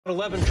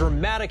11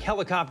 dramatic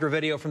helicopter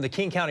video from the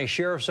King County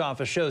Sheriff's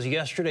Office shows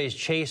yesterday's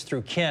chase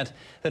through Kent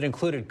that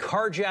included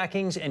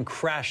carjackings and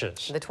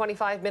crashes. The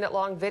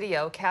 25-minute-long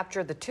video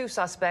captured the two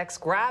suspects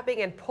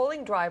grabbing and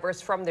pulling drivers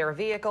from their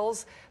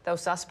vehicles. Those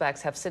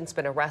suspects have since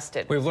been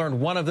arrested. We've learned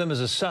one of them is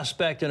a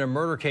suspect in a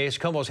murder case.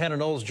 KOMO's Hannah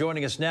Knowles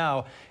joining us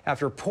now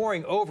after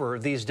poring over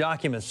these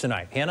documents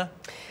tonight. Hannah?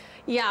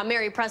 Yeah,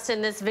 Mary Preston,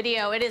 this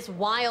video, it is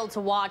wild to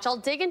watch. I'll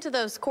dig into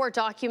those court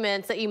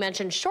documents that you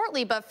mentioned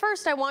shortly, but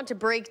first I want to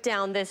break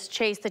down this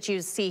chase that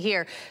you see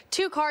here.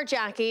 2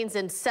 carjackings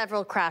and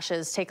several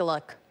crashes. Take a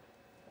look.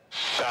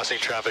 Passing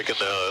traffic in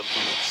the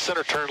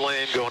center turn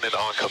lane, going into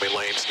oncoming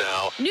lanes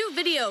now. New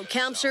video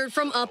captured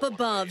from up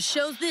above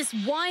shows this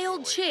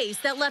wild chase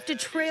that left a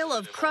trail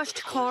of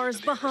crushed cars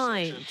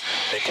behind.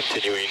 And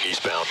continuing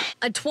eastbound.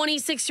 A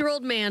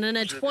 26-year-old man and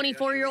a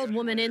 24-year-old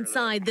woman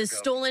inside this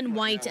stolen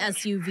white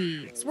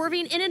SUV.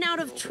 Swerving in and out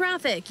of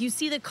traffic, you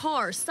see the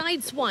car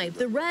sideswipe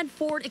the red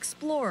Ford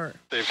Explorer.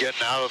 They're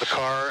getting out of the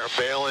car,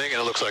 bailing, and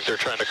it looks like they're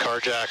trying to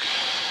carjack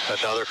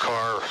another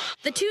car.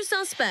 The 2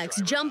 suspects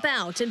jump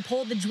out and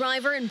pull the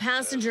driver and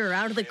passenger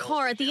out of the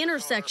car at the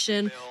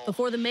intersection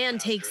before the man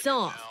takes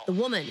off. The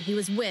woman he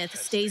was with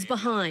stays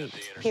behind.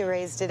 He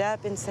raised it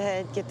up and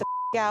said, "Get the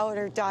out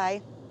or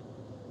die."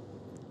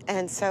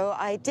 And so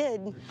I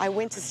did. I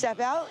went to step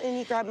out, and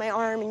he grabbed my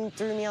arm and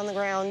threw me on the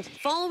ground.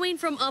 Following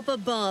from up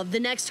above, the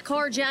next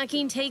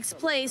carjacking takes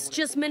place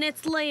just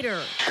minutes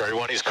later. Gary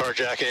 1, he's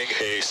carjacking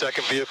a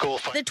second vehicle.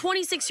 The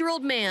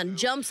 26-year-old man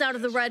jumps out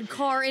of the red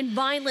car and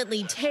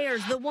violently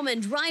tears the woman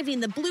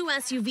driving the blue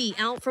SUV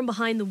out from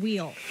behind the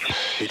wheel.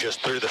 He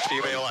just threw the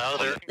female out of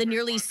there. The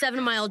nearly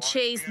 7-mile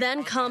chase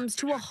then comes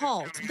to a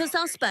halt. The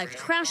suspect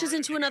crashes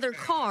into another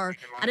car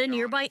at a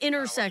nearby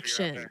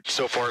intersection.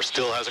 So far,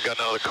 still hasn't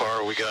gotten out of the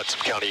car. We got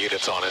some county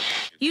units on it.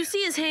 You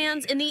see his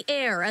hands in the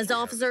air as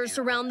officers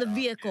surround the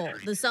vehicle.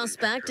 The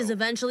suspect is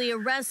eventually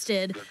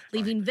arrested,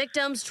 leaving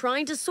victims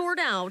trying to sort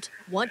out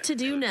what to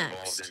do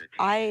next.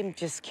 I'm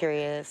just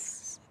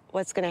curious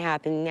what's going to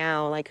happen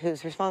now, like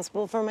who's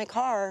responsible for my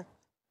car.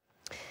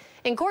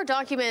 And court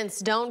documents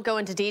don't go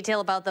into detail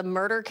about the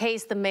murder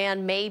case the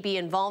man may be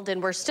involved in.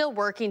 We're still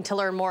working to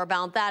learn more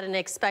about that and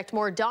expect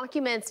more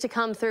documents to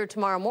come through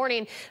tomorrow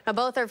morning. Now,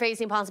 both are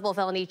facing possible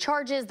felony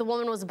charges. The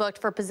woman was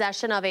booked for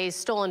possession of a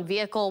stolen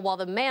vehicle, while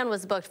the man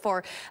was booked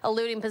for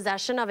eluding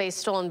possession of a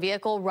stolen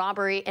vehicle,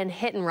 robbery, and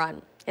hit and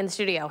run. In the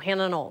studio,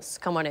 Hannah Knowles,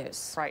 KOMO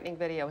News. Frightening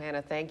video,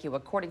 Hannah. Thank you.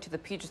 According to the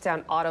Puget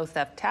Sound Auto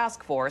Theft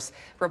Task Force,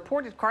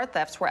 reported car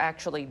thefts were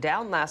actually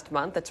down last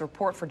month. Its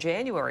report for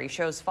January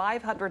shows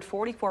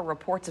 544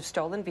 reports of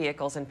stolen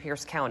vehicles in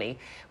Pierce County,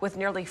 with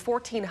nearly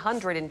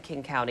 1,400 in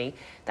King County.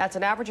 That's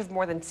an average of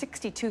more than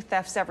 62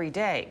 thefts every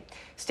day.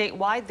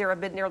 Statewide, there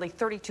have been nearly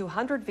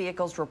 3,200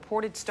 vehicles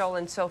reported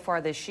stolen so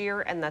far this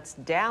year, and that's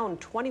down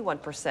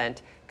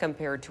 21%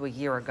 compared to a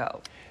year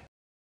ago.